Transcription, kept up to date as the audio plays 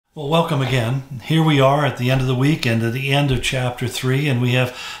Well, welcome again. Here we are at the end of the week and at the end of chapter 3, and we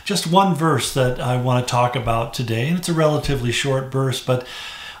have just one verse that I want to talk about today, and it's a relatively short verse, but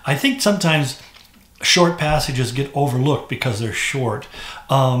I think sometimes short passages get overlooked because they're short,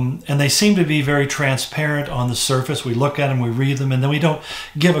 and they seem to be very transparent on the surface. We look at them, we read them, and then we don't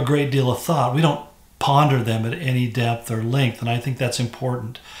give a great deal of thought. We don't ponder them at any depth or length, and I think that's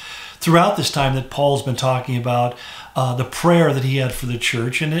important. Throughout this time that Paul's been talking about the prayer that he had for the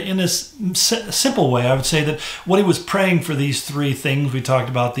church, and in a simple way, I would say that what he was praying for these three things, we talked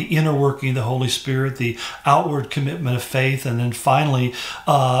about the inner working of the Holy Spirit, the outward commitment of faith, and then finally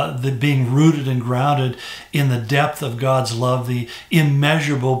the being rooted and grounded in the depth of God's love, the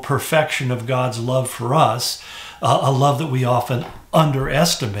immeasurable perfection of God's love for us, a love that we often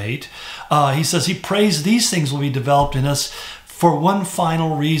underestimate. He says he prays these things will be developed in us for one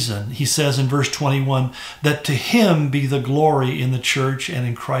final reason. He says in verse 21, that to him be the glory in the church and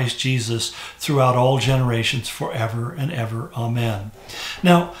in Christ Jesus throughout all generations forever and ever. Amen.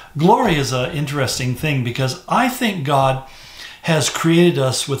 Now, glory is an interesting thing because I think God has created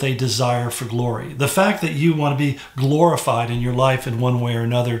us with a desire for glory. The fact that you want to be glorified in your life in one way or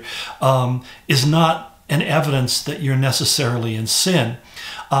another is not an evidence that you're necessarily in sin.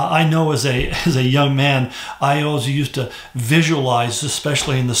 I know as a young man, I always used to visualize,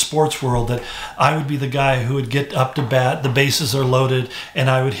 especially in the sports world, that I would be the guy who would get up to bat, the bases are loaded, and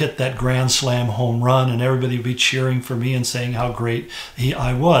I would hit that grand slam home run, and everybody would be cheering for me and saying how great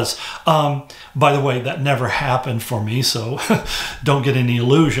I was. By the way, that never happened for me, so don't get any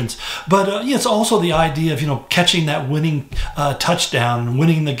illusions. But it's also the idea of catching that winning touchdown and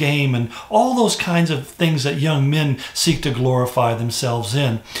winning the game and all those kinds of things that young men seek to glorify themselves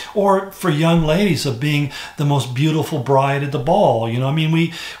in. Or for young ladies of being the most beautiful bride at the ball.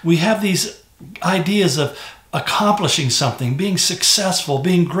 We have these ideas of accomplishing something, being successful,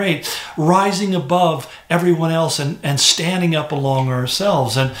 being great, rising above everyone else and standing up along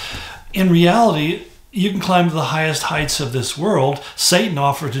ourselves. And in reality, you can climb to the highest heights of this world. Satan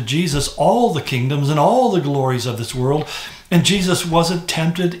offered to Jesus all the kingdoms and all the glories of this world, and Jesus wasn't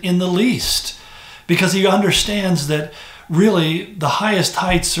tempted in the least because he understands that really the highest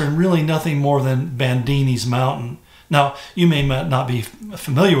heights are really nothing more than Bandini's mountain. Now, you may not be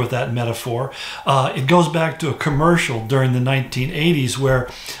familiar with that metaphor. It goes back to a commercial during the 1980s where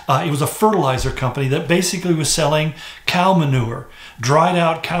it was a fertilizer company that basically was selling cow manure, dried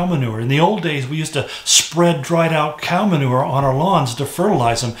out cow manure. In the old days, we used to spread dried out cow manure on our lawns to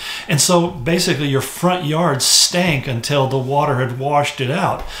fertilize them. And so basically your front yard stank until the water had washed it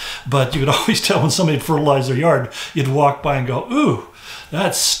out. But you could always tell when somebody had fertilized their yard, you'd walk by and go, ooh,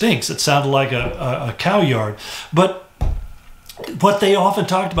 that stinks. It sounded like a cow yard. But what they often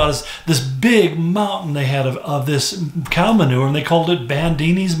talked about is this big mountain they had of this cow manure, and they called it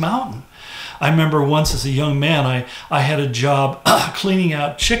Bandini's mountain. I remember once as a young man, I had a job cleaning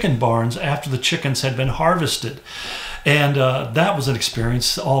out chicken barns after the chickens had been harvested. And that was an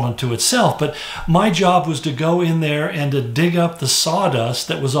experience all unto itself. But my job was to go in there and to dig up the sawdust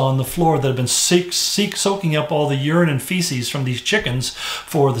that was on the floor that had been soaking up all the urine and feces from these chickens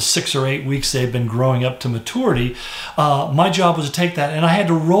for the 6 or 8 weeks they'd been growing up to maturity. My job was to take that, and I had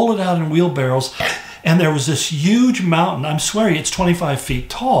to roll it out in wheelbarrows. And there was this huge mountain, I'm swearing it's 25 feet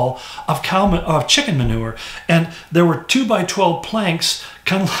tall, of chicken manure. And there were 2x12 planks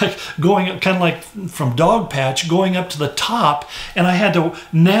kind of like from dog patch going up to the top. And I had to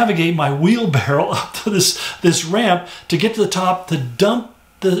navigate my wheelbarrow up to this ramp to get to the top to dump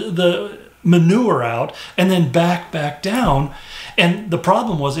the manure out and then back down. And the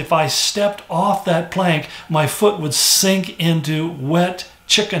problem was if I stepped off that plank, my foot would sink into wet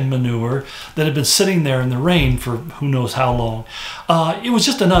chicken manure that had been sitting there in the rain for who knows how long. It was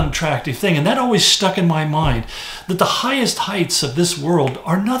just an unattractive thing, and that always stuck in my mind, that the highest heights of this world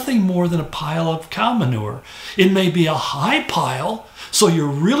are nothing more than a pile of cow manure. It may be a high pile, so you're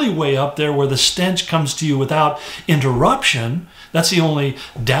really way up there where the stench comes to you without interruption. That's the only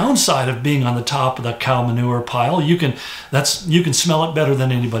downside of being on the top of the cow manure pile. You can smell it better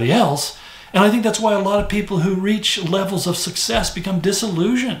than anybody else. And I think that's why a lot of people who reach levels of success become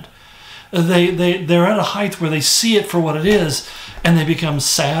disillusioned. They're at a height where they see it for what it is, and they become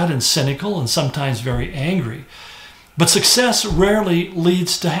sad and cynical and sometimes very angry. But success rarely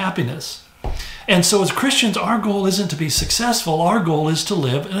leads to happiness. And so as Christians, our goal isn't to be successful. Our goal is to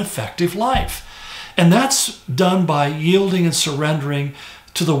live an effective life. And that's done by yielding and surrendering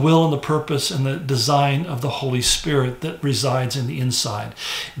to the will and the purpose and the design of the Holy Spirit that resides in the inside.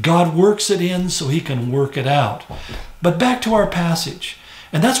 God works it in so he can work it out. But back to our passage.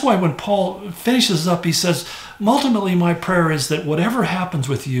 And that's why when Paul finishes up, he says, ultimately my prayer is that whatever happens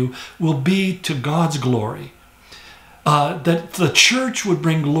with you will be to God's glory. That the church would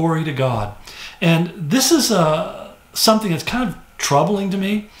bring glory to God. And this is something that's kind of troubling to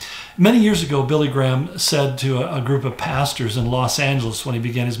me. Many years ago, Billy Graham said to a group of pastors in Los Angeles when he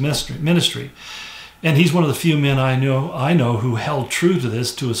began his ministry, and he's one of the few men I know who held true to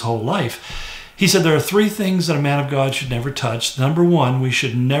this to his whole life. He said there are three things that a man of God should never touch. Number one, we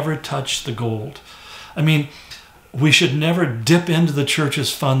should never touch the gold. I mean, we should never dip into the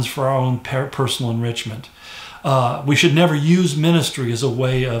church's funds for our own personal enrichment. We should never use ministry as a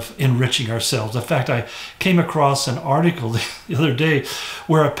way of enriching ourselves. In fact, I came across an article the other day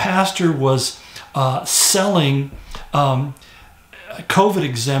where a pastor was selling COVID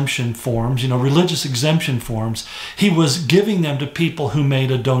exemption forms, religious exemption forms. He was giving them to people who made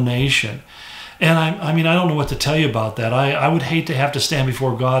a donation. And I mean, I don't know what to tell you about that. I would hate to have to stand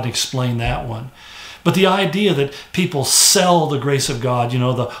before God and explain that one. But the idea that people sell the grace of God,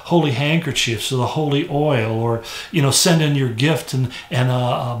 the holy handkerchiefs or the holy oil, or, send in your gift and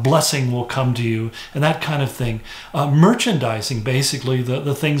a blessing will come to you, and that kind of thing. Merchandising, basically,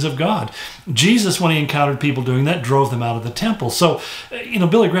 the things of God. Jesus, when he encountered people doing that, drove them out of the temple. So,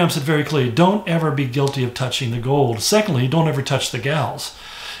 Billy Graham said very clearly, don't ever be guilty of touching the gold. Secondly, don't ever touch the gals.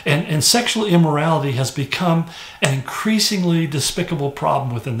 And sexual immorality has become an increasingly despicable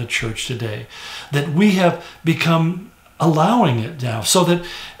problem within the church today, that we have become allowing it now, so that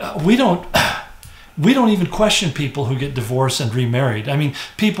we don't even question people who get divorced and remarried. I mean,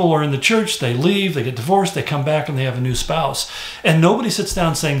 people are in the church, they leave, they get divorced, they come back and they have a new spouse. And nobody sits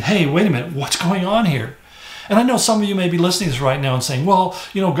down saying, hey, wait a minute, what's going on here? And I know some of you may be listening to this right now and saying, well,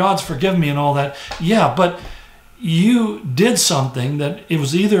 God's forgiven me and all that. Yeah, but you did something that it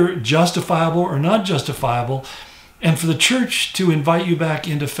was either justifiable or not justifiable. And for the church to invite you back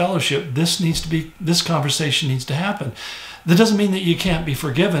into fellowship, this conversation needs to happen. That doesn't mean that you can't be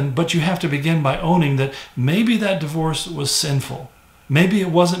forgiven, but you have to begin by owning that maybe that divorce was sinful. Maybe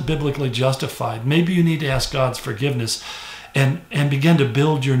it wasn't biblically justified. Maybe you need to ask God's forgiveness and begin to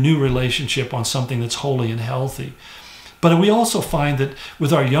build your new relationship on something that's holy and healthy. But we also find that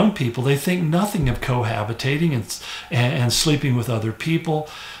with our young people, they think nothing of cohabitating and sleeping with other people.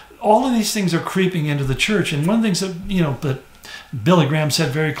 All of these things are creeping into the church. And one of the things that Billy Graham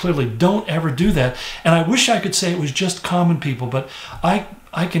said very clearly, don't ever do that. And I wish I could say it was just common people, but I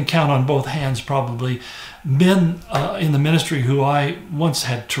can count on both hands probably men in the ministry who I once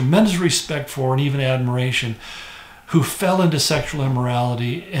had tremendous respect for and even admiration, who fell into sexual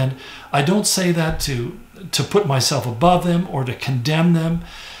immorality. And I don't say that to put myself above them or to condemn them,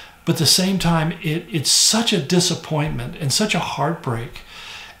 but at the same time, it's such a disappointment and such a heartbreak,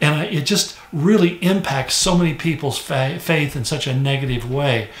 and it just really impacts so many people's faith in such a negative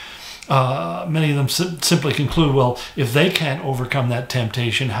way. Many of them simply conclude, well, if they can't overcome that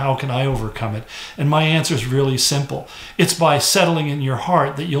temptation, how can I overcome it? And my answer is really simple. It's by settling in your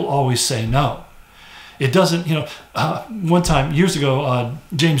heart that you'll always say no. It doesn't, one time, years ago,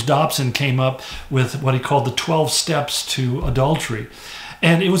 James Dobson came up with what he called the 12 steps to adultery.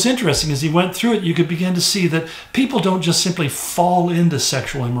 And it was interesting, as he went through it, you could begin to see that people don't just simply fall into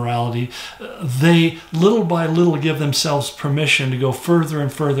sexual immorality. They, little by little, give themselves permission to go further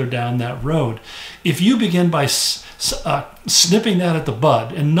and further down that road. If you begin by snipping that at the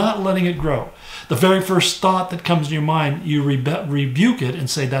bud and not letting it grow, the very first thought that comes in your mind, you rebuke it and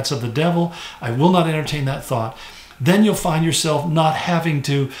say, that's of the devil. I will not entertain that thought. Then you'll find yourself not having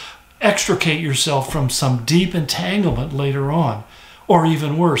to extricate yourself from some deep entanglement later on. Or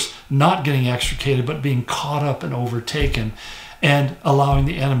even worse, not getting extricated, but being caught up and overtaken and allowing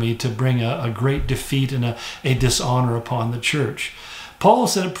the enemy to bring a great defeat and a dishonor upon the church. Paul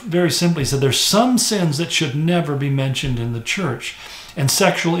said it very simply. He said there's some sins that should never be mentioned in the church. And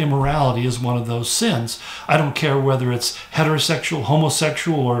sexual immorality is one of those sins. I don't care whether it's heterosexual,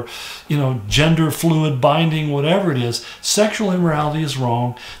 homosexual, or gender fluid, binding, whatever it is. Sexual immorality is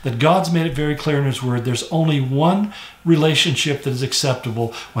wrong. That God's made it very clear in His Word. There's only one relationship that is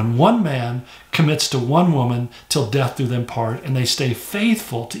acceptable when one man commits to one woman till death do them part, and they stay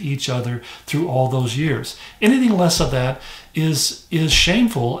faithful to each other through all those years. Anything less of that is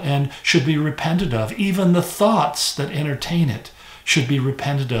shameful and should be repented of. Even the thoughts that entertain it should be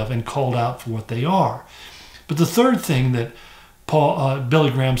repented of and called out for what they are. But the third thing that Billy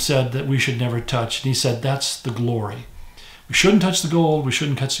Graham said that we should never touch, and he said that's the glory. We shouldn't touch the gold, we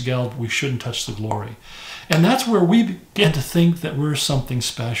shouldn't touch the geld, we shouldn't touch the glory. And that's where we begin to think that we're something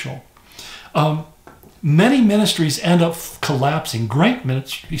special. Many ministries end up collapsing, great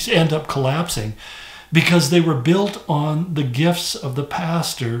ministries end up collapsing because they were built on the gifts of the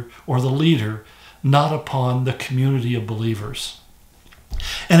pastor or the leader, not upon the community of believers.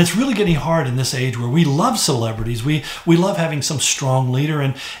 And it's really getting hard in this age where we love celebrities. We love having some strong leader.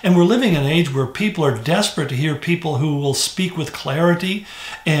 And we're living in an age where people are desperate to hear people who will speak with clarity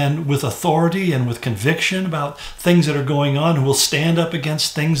and with authority and with conviction about things that are going on, who will stand up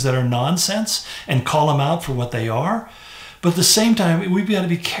against things that are nonsense and call them out for what they are. But at the same time, we've got to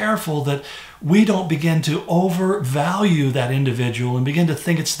be careful that we don't begin to overvalue that individual and begin to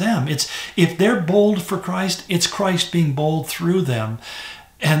think it's them. If they're bold for Christ, it's Christ being bold through them.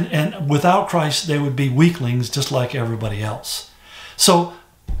 And without Christ, they would be weaklings just like everybody else. So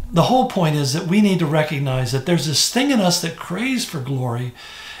the whole point is that we need to recognize that there's this thing in us that craves for glory,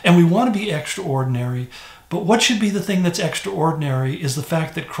 and we want to be extraordinary. But what should be the thing that's extraordinary is the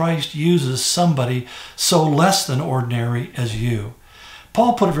fact that Christ uses somebody so less than ordinary as you.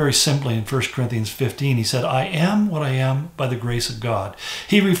 Paul put it very simply in 1 Corinthians 15. He said, I am what I am by the grace of God.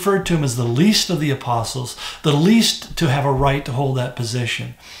 He referred to him as the least of the apostles, the least to have a right to hold that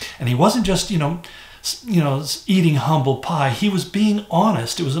position. And he wasn't just, eating humble pie. He was being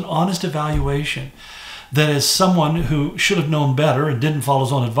honest. It was an honest evaluation. That as someone who should have known better and didn't follow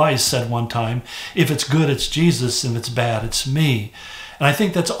his own advice said one time, if it's good, it's Jesus. If it's bad, it's me. And I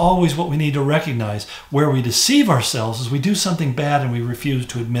think that's always what we need to recognize. Where we deceive ourselves is we do something bad and we refuse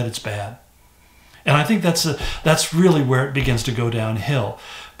to admit it's bad. And I think that's really where it begins to go downhill.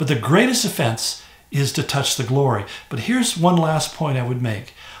 But the greatest offense is to touch the glory. But here's one last point I would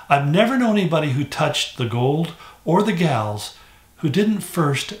make. I've never known anybody who touched the gold or the gals who didn't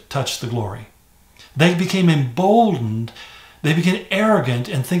first touch the glory. They became emboldened. They became arrogant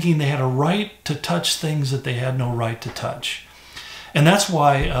and thinking they had a right to touch things that they had no right to touch. And that's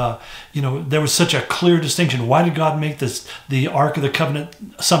why, there was such a clear distinction. Why did God make the Ark of the Covenant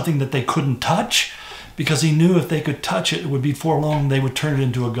something that they couldn't touch? Because he knew if they could touch it, it would be for long they would turn it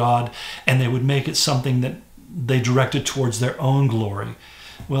into a god, and they would make it something that they directed towards their own glory.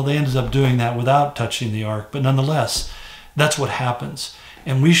 Well, they ended up doing that without touching the Ark, but nonetheless, that's what happens.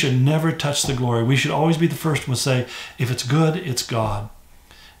 And we should never touch the glory. We should always be the first one to say, if it's good, it's God.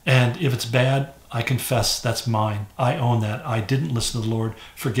 And if it's bad, I confess that's mine. I own that. I didn't listen to the Lord.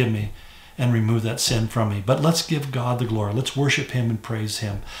 Forgive me and remove that sin from me. But let's give God the glory. Let's worship him and praise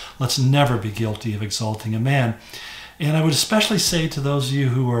him. Let's never be guilty of exalting a man. And I would especially say to those of you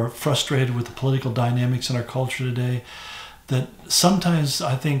who are frustrated with the political dynamics in our culture today, that sometimes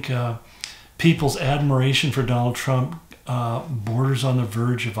I think people's admiration for Donald Trump borders on the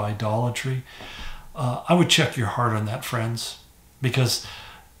verge of idolatry. I would check your heart on that, friends, because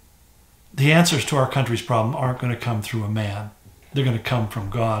the answers to our country's problem aren't going to come through a man. They're going to come from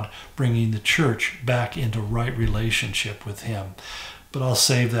God, bringing the church back into right relationship with him. But I'll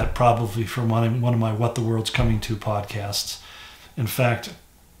save that probably for one of my What the World's Coming To podcasts. In fact,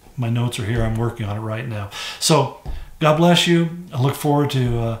 my notes are here. I'm working on it right now. So God bless you. I look forward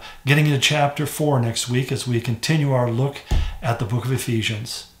to getting into chapter 4 next week as we continue our look at the book of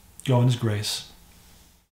Ephesians. Go in his grace.